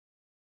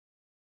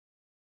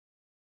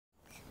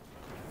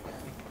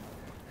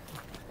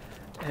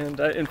And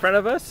in front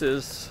of us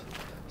is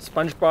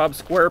SpongeBob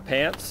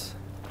SquarePants.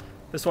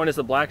 This one is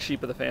the black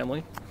sheep of the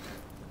family.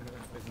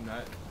 Isn't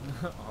that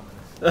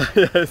ominous?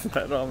 Yeah, isn't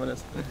that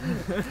ominous?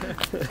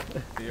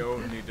 The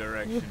only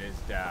direction is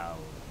down.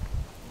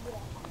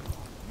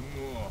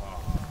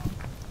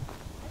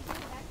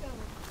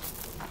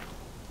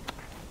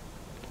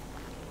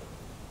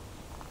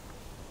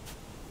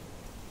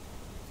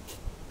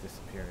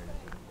 Disappearing.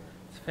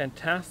 It's a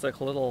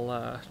fantastic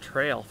little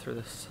trail through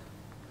this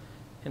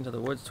into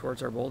the woods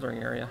towards our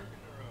bouldering area.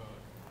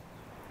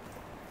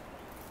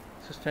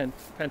 It's just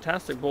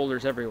fantastic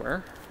boulders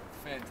everywhere.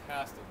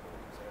 Fantastic.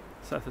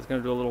 Seth is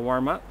going to do a little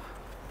warm up.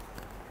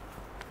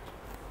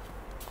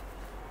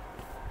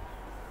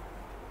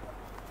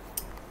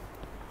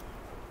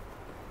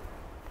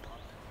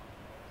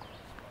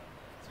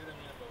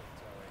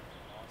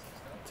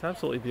 It's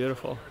absolutely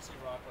beautiful.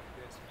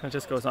 It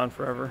just goes on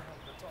forever.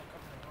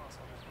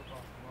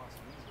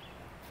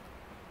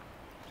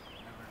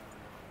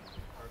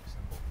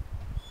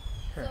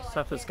 Here,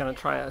 Seth is going to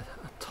try a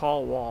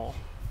tall wall.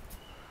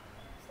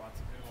 Lots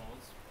of good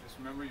holes. Just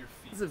remember your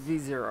feet. It's a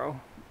V0,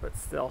 but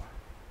still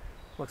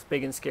looks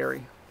big and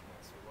scary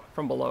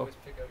from below. Always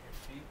pick out your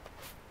feet.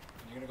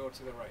 You're going to go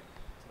to the right.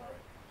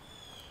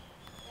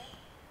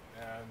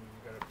 And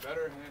you got a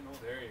better handle.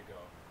 There you go.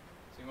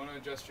 So you want to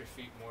adjust your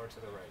feet more to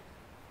the right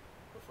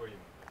before you move.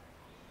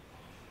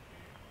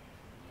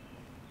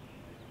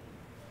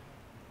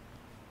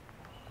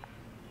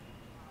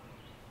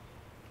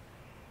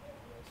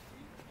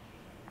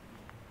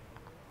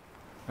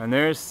 And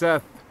there's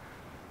Seth.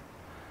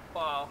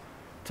 Wow,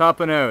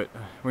 Topping out.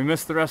 We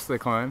missed the rest of the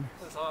climb.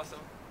 that's awesome.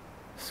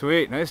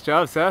 Sweet. Nice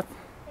job, Seth.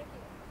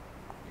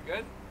 You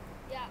good?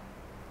 Yeah.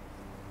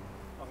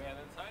 On the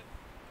inside?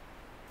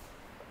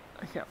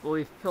 I can't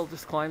believe Phil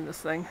just climbed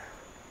this thing.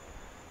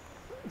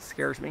 It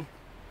scares me.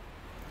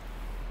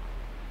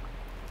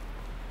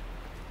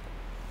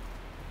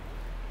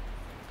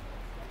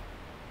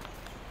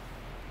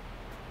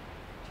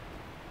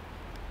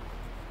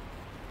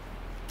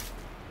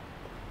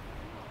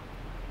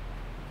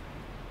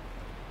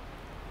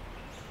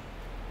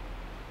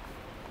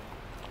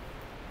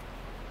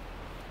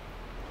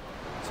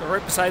 So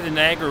right beside the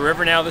Niagara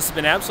River now. This has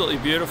been absolutely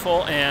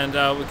beautiful, and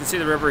we can see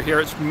the river here.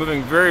 It's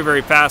moving very,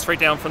 very fast right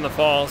down from the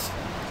falls.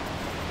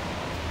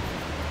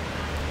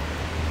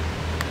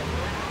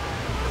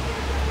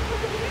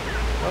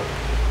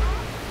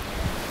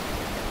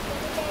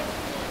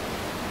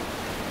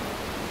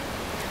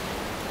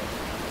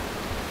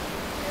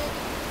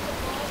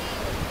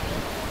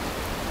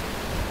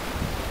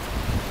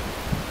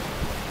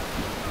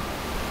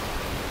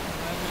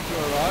 Into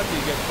a rod,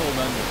 you get pulled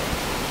under.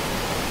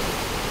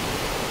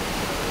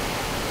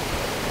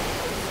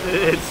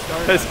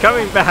 It's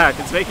coming back.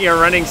 It's making a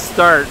running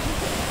start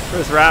for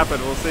this rapid.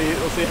 We'll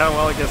see how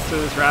well it gets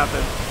through this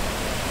rapid.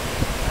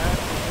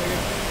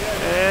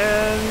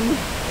 And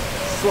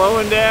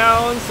slowing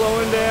down.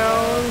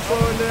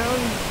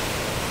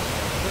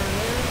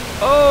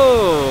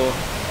 Oh,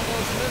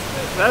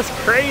 that's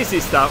crazy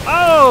stuff.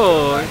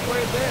 Oh,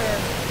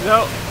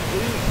 no.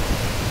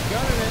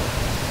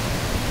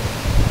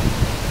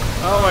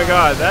 Oh my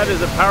God, that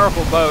is a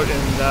powerful boat,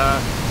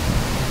 and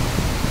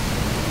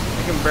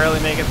you can barely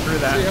make it through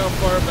that. See how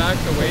far back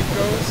the weight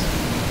goes?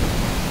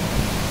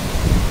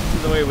 This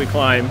is the way we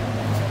climb.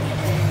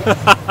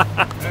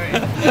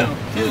 Alright, now,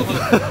 heel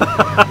hook.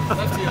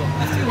 Left heel.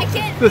 I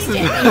can't. This is.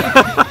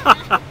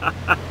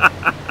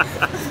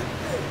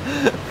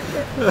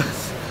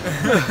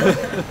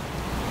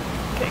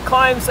 Okay,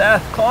 climb,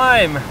 Seth,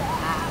 climb.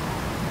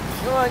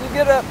 Come on, you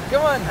get up.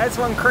 Come on, that's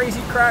one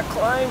crazy crack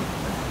climb.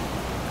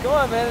 Come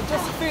on, man,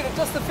 adjust the feet,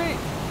 adjust the feet.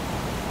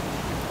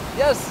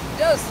 Yes,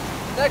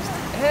 next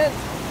hand.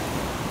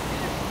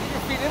 Get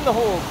your feet in the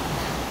hole.